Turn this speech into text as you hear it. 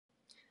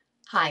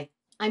Hi,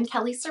 I'm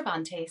Kelly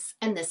Cervantes,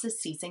 and this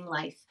is Seizing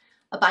Life,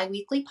 a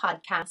biweekly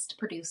podcast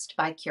produced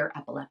by Cure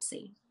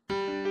Epilepsy.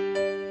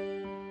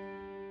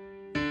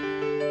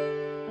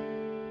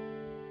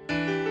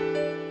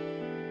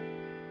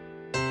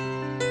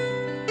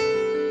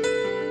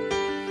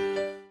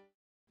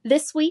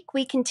 This week,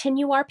 we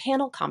continue our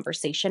panel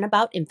conversation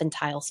about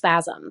infantile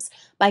spasms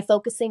by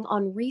focusing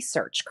on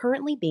research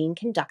currently being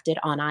conducted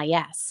on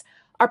IS.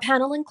 Our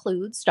panel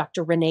includes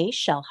Dr. Renée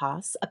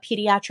Shellhaas, a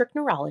pediatric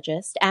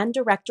neurologist and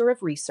director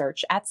of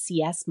research at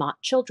C.S.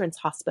 Mott Children's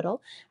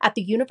Hospital at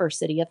the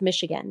University of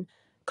Michigan,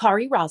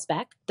 Kari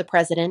Rosbeck, the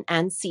president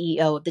and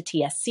CEO of the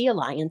TSC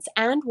Alliance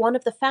and one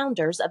of the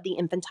founders of the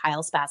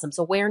Infantile Spasms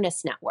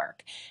Awareness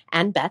Network,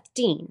 and Beth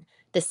Dean,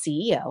 the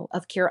CEO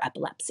of Cure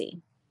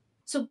Epilepsy.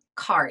 So,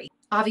 Kari,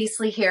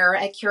 obviously here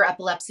at Cure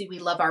Epilepsy, we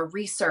love our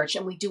research,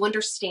 and we do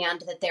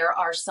understand that there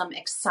are some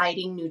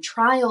exciting new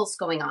trials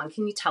going on.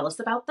 Can you tell us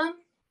about them?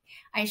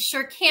 I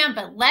sure can,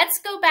 but let's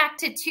go back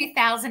to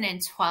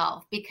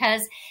 2012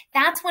 because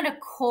that's when a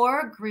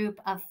core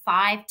group of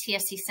 5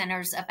 TSC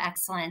Centers of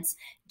Excellence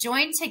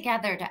joined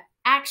together to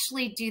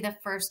actually do the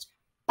first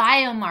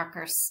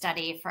biomarker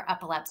study for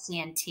epilepsy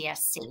and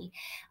TSC.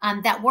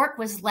 That work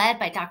was led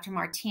by Dr.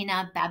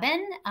 Martina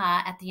Beban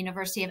at the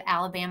University of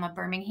Alabama,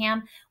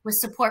 Birmingham, with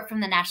support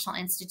from the National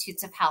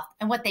Institutes of Health.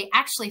 And what they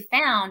actually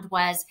found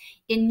was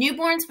in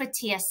newborns with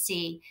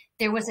TSC,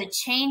 there was a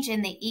change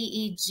in the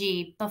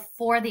EEG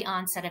before the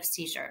onset of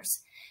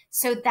seizures.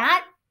 So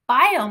that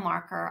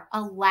biomarker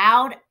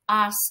allowed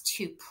us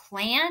to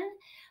plan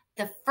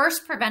the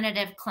first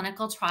preventative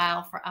clinical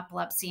trial for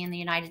epilepsy in the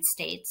United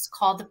States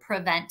called the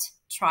PREVENT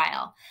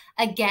trial,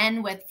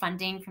 again with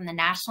funding from the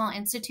National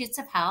Institutes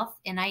of Health,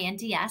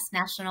 NINDS,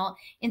 National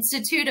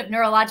Institute of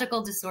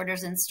Neurological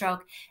Disorders and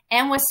Stroke,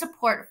 and with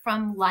support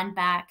from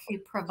Lundbeck, who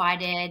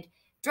provided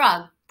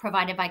drug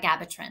provided by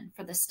Gabatrin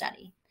for the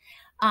study.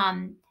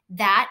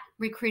 That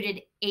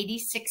recruited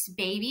 86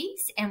 babies,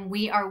 and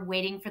we are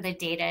waiting for the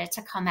data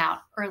to come out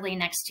early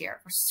next year.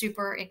 We're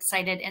super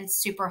excited and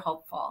super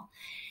hopeful.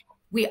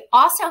 We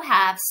also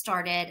have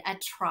started a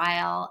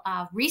trial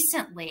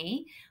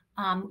recently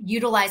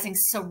utilizing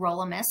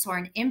sirolimus, or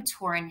an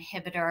mTOR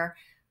inhibitor,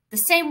 the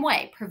same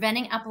way,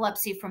 preventing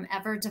epilepsy from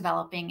ever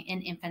developing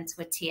in infants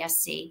with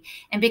TSC.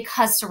 And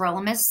because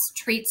sirolimus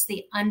treats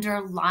the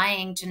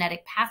underlying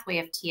genetic pathway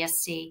of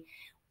TSC,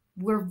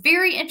 we're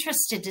very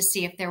interested to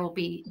see if there will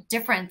be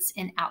difference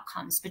in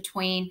outcomes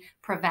between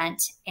PREVENT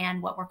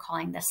and what we're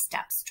calling the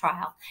STEPS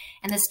trial.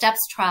 And the STEPS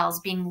trial is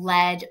being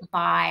led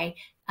by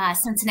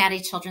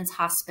Cincinnati Children's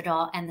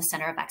Hospital and the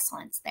Center of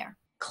Excellence there.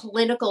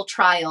 Clinical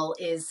trial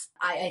is,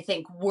 I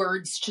think,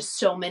 words to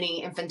so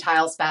many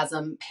infantile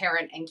spasm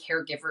parent and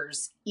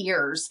caregivers'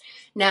 ears.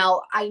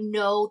 Now, I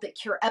know that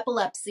Cure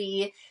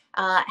Epilepsy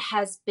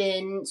has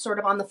been sort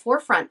of on the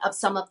forefront of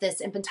some of this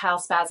infantile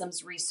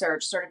spasms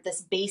research, sort of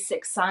this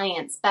basic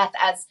science. Beth,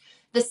 as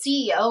the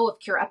CEO of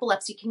Cure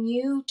Epilepsy, can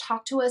you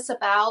talk to us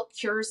about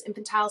Cure's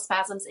Infantile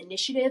Spasms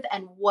initiative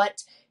and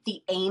what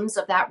the aims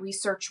of that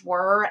research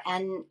were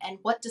and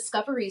what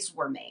discoveries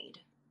were made?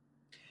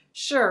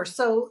 Sure.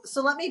 So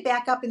let me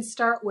back up and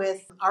start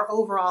with our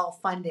overall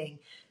funding.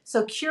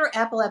 So Cure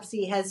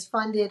Epilepsy has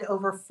funded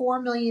over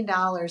 $4 million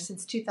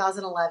since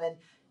 2011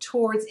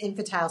 towards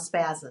infantile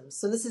spasms.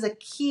 So this is a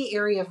key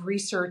area of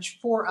research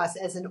for us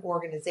as an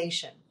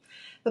organization.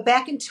 But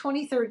back in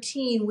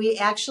 2013, we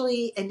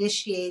actually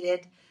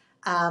initiated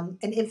an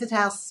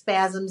infantile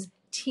spasms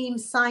team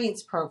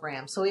science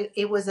program. So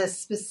it was a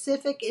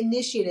specific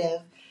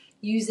initiative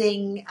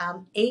using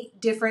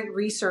 8 different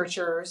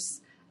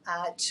researchers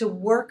to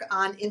work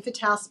on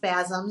infantile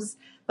spasms,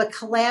 but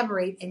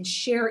collaborate and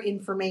share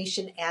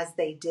information as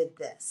they did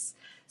this.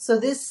 So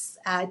this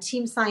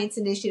team science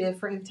initiative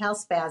for infantile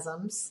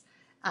spasms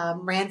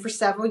ran for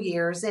several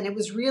years, and it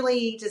was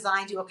really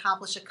designed to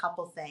accomplish a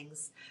couple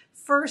things.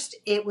 First,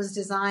 it was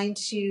designed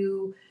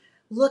to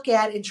look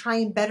at and try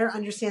and better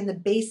understand the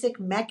basic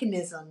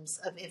mechanisms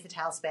of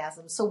infantile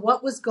spasms. So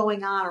what was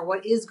going on, or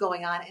what is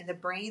going on in the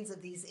brains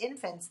of these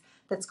infants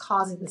that's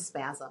causing the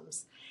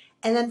spasms?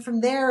 And then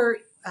from there,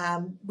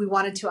 we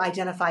wanted to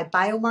identify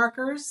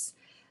biomarkers,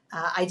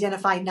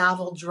 identify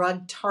novel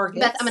drug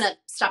targets. Beth, I'm going to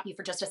stop you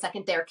for just a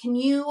second there. Can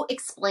you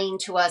explain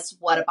to us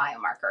what a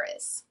biomarker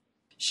is?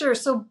 Sure.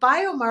 So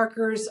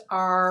biomarkers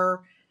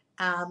are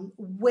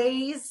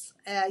ways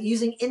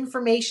using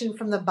information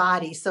from the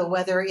body. So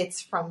whether it's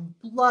from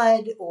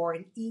blood or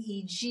an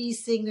EEG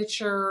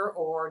signature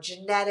or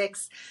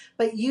genetics,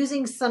 but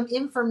using some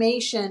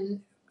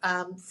information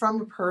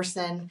from a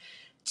person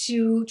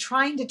to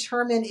try and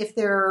determine if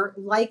they're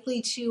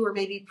likely to or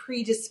maybe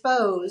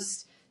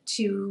predisposed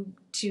to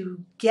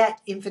get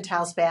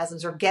infantile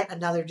spasms or get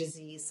another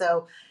disease.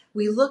 So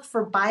we look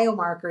for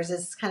biomarkers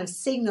as kind of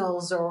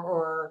signals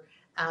or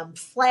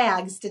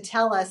flags to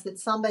tell us that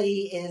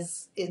somebody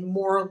is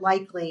more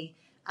likely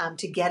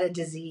to get a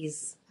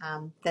disease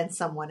than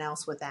someone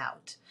else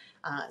without.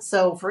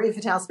 So for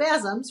infantile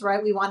spasms,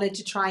 right, we wanted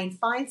to try and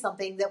find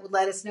something that would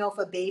let us know if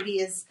a baby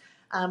is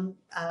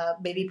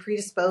maybe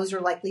predisposed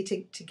or likely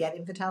to get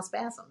infantile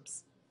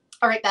spasms.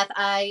 All right, Beth,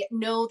 I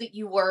know that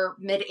you were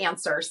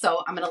mid-answer,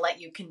 so I'm going to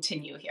let you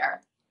continue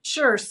here.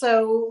 Sure.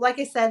 So, like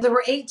I said, there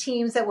were 8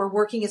 teams that were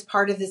working as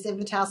part of this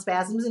Infantile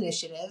Spasms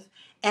initiative.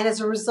 And as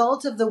a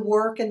result of the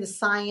work and the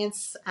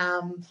science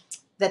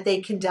that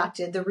they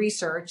conducted, the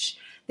research,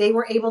 they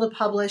were able to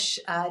publish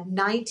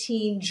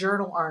 19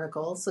 journal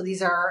articles. So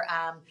these are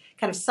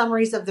kind of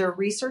summaries of their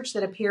research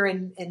that appear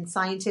in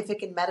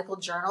scientific and medical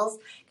journals,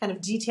 kind of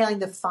detailing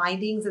the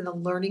findings and the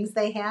learnings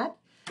they had.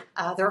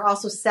 There are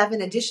also 7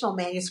 additional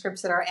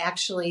manuscripts that are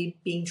actually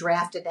being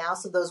drafted now,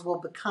 so those will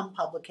become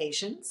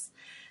publications.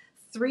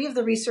 3 of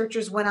the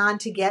researchers went on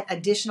to get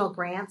additional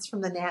grants from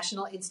the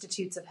National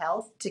Institutes of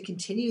Health to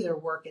continue their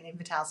work in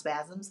infantile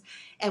spasms.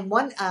 And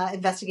one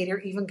investigator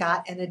even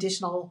got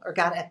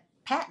a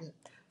patent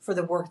for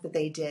the work that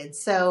they did.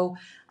 So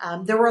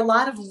there were a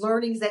lot of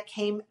learnings that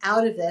came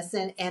out of this.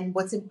 And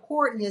what's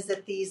important is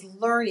that these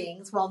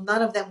learnings, while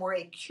none of them were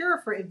a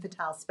cure for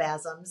infantile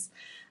spasms,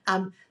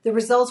 the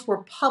results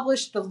were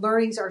published, the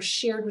learnings are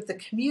shared with the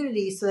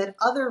community so that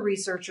other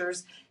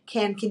researchers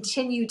can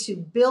continue to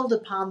build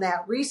upon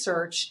that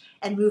research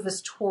and move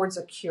us towards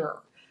a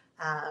cure.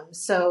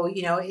 This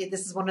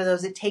is one of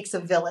those, it takes a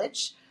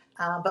village,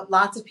 but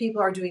lots of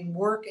people are doing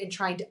work and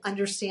trying to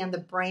understand the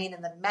brain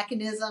and the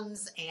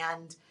mechanisms.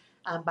 And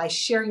by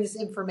sharing this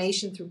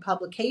information through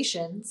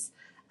publications,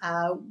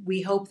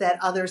 we hope that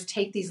others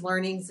take these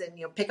learnings and,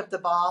 pick up the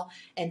ball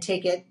and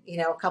take it,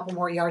 a couple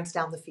more yards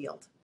down the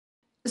field.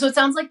 So it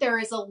sounds like there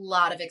is a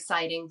lot of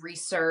exciting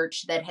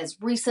research that has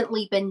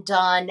recently been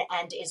done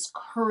and is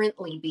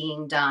currently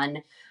being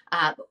done.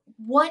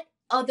 What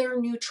other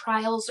new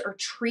trials or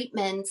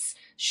treatments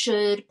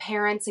should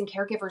parents and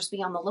caregivers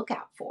be on the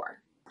lookout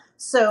for?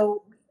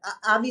 So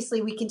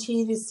obviously we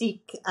continue to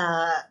seek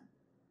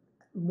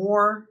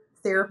more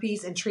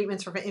therapies and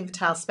treatments for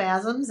infantile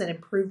spasms and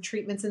improved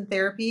treatments and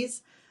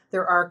therapies.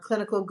 There are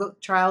clinical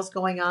trials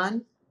going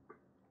on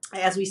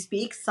as we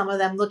speak, some of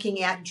them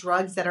looking at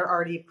drugs that are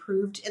already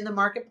approved in the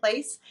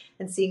marketplace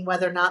and seeing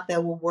whether or not they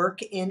will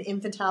work in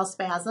infantile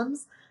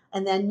spasms,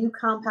 and then new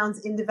compounds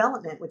in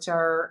development, which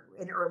are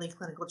in early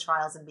clinical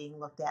trials and being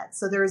looked at.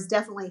 So there is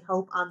definitely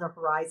hope on the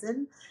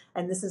horizon,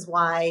 and this is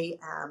why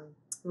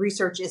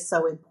research is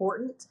so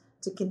important,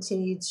 to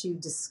continue to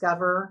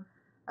discover,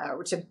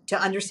 to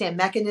understand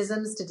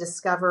mechanisms, to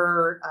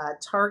discover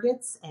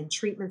targets and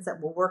treatments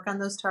that will work on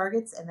those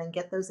targets, and then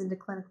get those into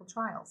clinical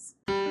trials.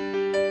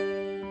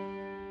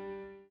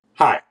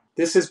 Hi,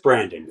 this is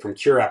Brandon from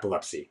Cure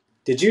Epilepsy.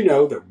 Did you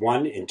know that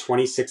 1 in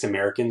 26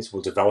 Americans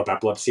will develop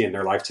epilepsy in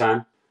their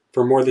lifetime?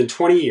 For more than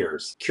 20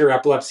 years, Cure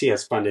Epilepsy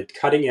has funded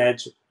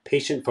cutting-edge,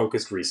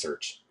 patient-focused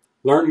research.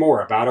 Learn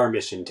more about our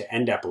mission to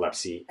end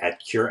epilepsy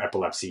at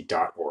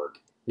cureepilepsy.org.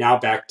 Now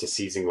back to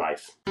Seizing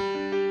Life.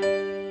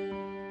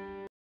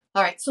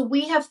 All right, so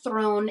we have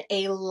thrown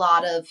a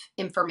lot of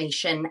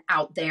information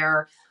out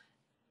there.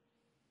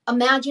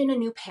 Imagine a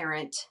new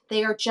parent.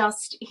 They are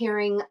just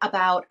hearing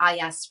about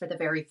IS for the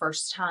very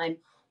first time.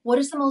 What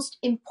is the most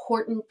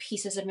important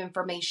pieces of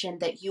information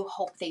that you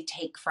hope they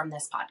take from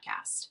this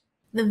podcast?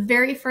 The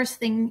very first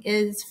thing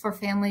is for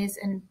families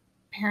and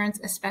parents,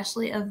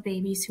 especially of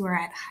babies who are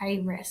at high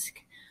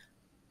risk,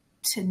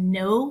 to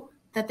know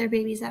that their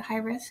baby's at high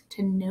risk,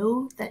 to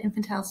know that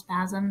infantile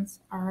spasms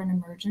are an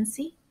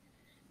emergency,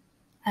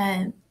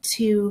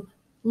 to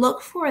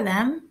look for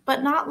them,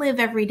 but not live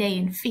every day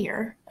in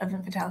fear of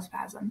infantile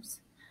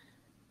spasms.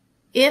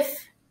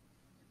 If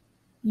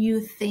you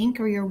think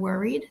or you're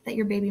worried that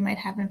your baby might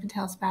have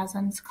infantile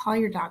spasms, call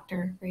your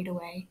doctor right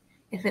away.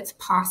 If it's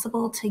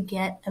possible to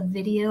get a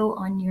video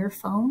on your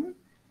phone,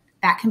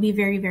 that can be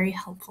very, very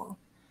helpful.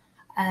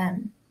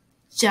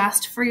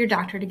 Just for your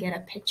doctor to get a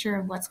picture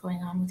of what's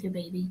going on with your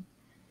baby.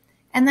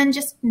 And then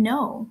just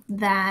know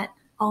that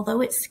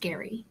although it's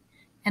scary,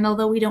 and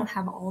although we don't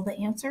have all the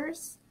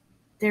answers,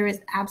 there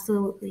is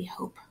absolutely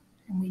hope.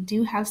 And we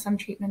do have some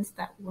treatments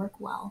that work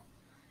well.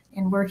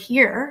 And we're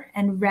here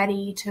and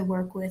ready to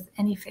work with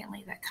any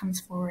family that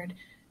comes forward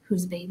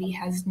whose baby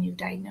has new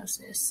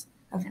diagnosis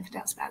of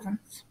infantile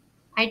spasms.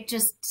 I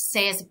just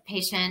say, as a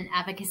patient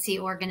advocacy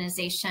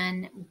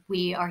organization,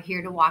 we are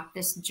here to walk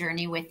this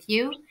journey with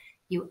you.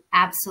 You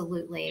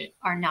absolutely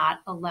are not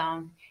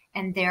alone.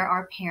 And there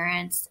are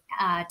parents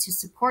to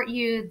support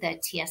you. The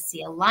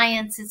TSC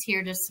Alliance is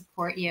here to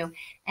support you,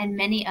 and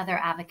many other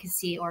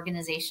advocacy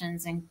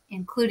organizations,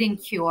 including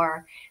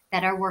Cure,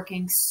 that are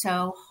working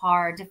so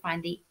hard to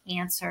find the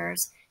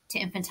answers to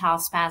infantile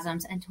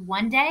spasms and to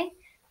one day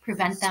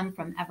prevent them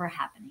from ever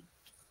happening.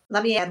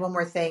 Let me add one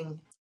more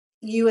thing.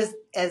 You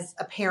as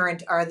a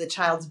parent are the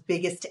child's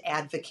biggest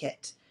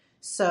advocate.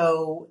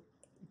 So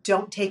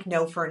don't take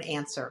no for an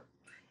answer.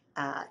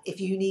 If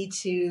you need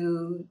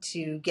to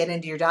get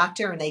into your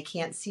doctor and they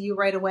can't see you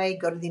right away,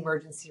 go to the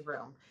emergency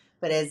room.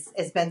 But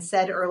as been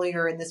said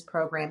earlier in this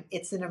program,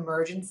 it's an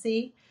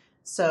emergency.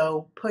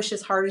 So push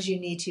as hard as you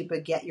need to,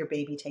 but get your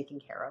baby taken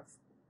care of.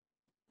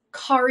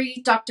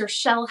 Kari, Dr.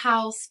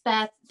 Shellhaas,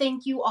 Beth,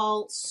 thank you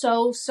all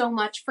so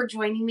much for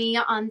joining me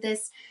on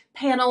this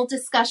panel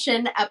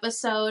discussion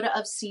episode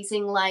of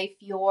Seizing Life.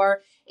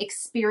 Your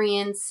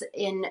experience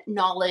in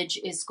knowledge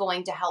is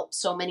going to help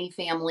so many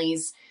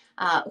families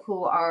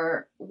who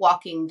are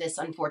walking this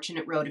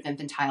unfortunate road of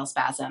infantile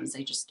spasms.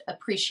 I just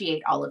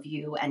appreciate all of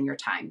you and your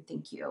time.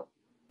 Thank you.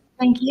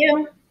 Thank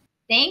you.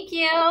 Thank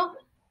you.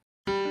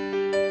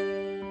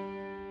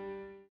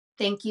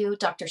 Thank you,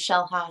 Dr.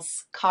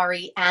 Shellhaas,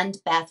 Kari, and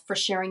Beth, for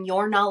sharing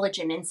your knowledge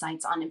and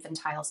insights on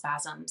infantile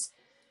spasms.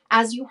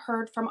 As you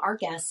heard from our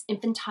guests,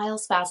 infantile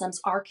spasms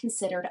are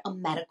considered a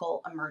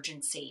medical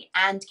emergency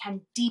and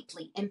can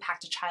deeply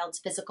impact a child's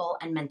physical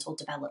and mental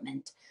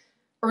development.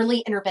 Early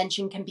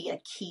intervention can be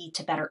a key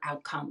to better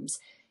outcomes.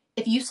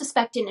 If you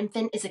suspect an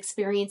infant is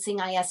experiencing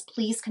IS,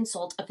 please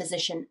consult a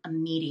physician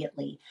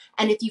immediately.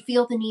 And if you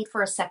feel the need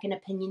for a second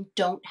opinion,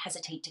 don't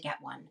hesitate to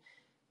get one.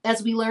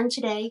 As we learned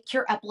today,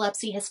 Cure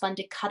Epilepsy has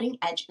funded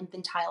cutting-edge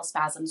infantile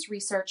spasms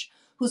research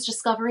whose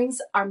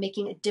discoveries are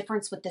making a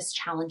difference with this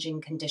challenging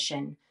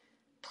condition.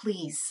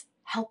 Please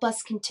help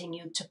us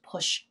continue to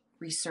push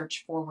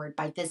research forward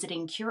by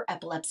visiting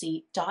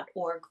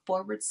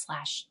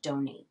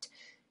cureepilepsy.org/donate.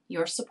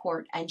 Your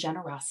support and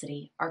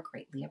generosity are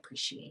greatly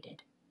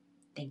appreciated.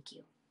 Thank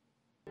you.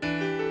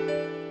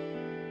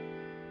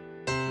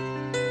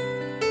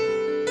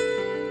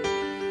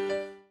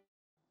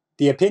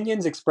 The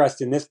opinions expressed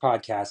in this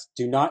podcast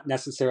do not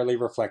necessarily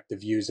reflect the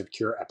views of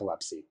Cure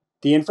Epilepsy.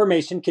 The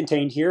information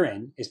contained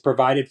herein is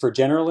provided for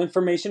general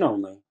information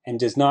only and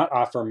does not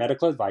offer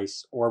medical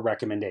advice or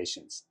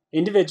recommendations.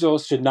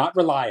 Individuals should not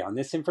rely on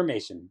this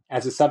information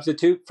as a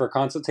substitute for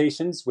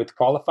consultations with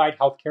qualified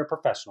healthcare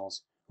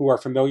professionals who are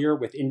familiar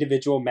with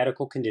individual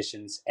medical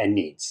conditions and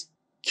needs.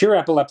 Cure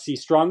Epilepsy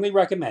strongly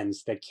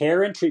recommends that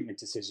care and treatment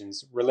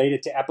decisions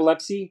related to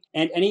epilepsy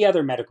and any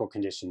other medical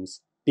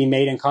conditions be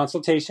made in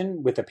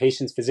consultation with the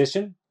patient's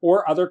physician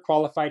or other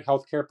qualified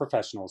healthcare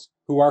professionals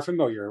who are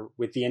familiar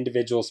with the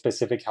individual's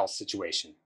specific health situation.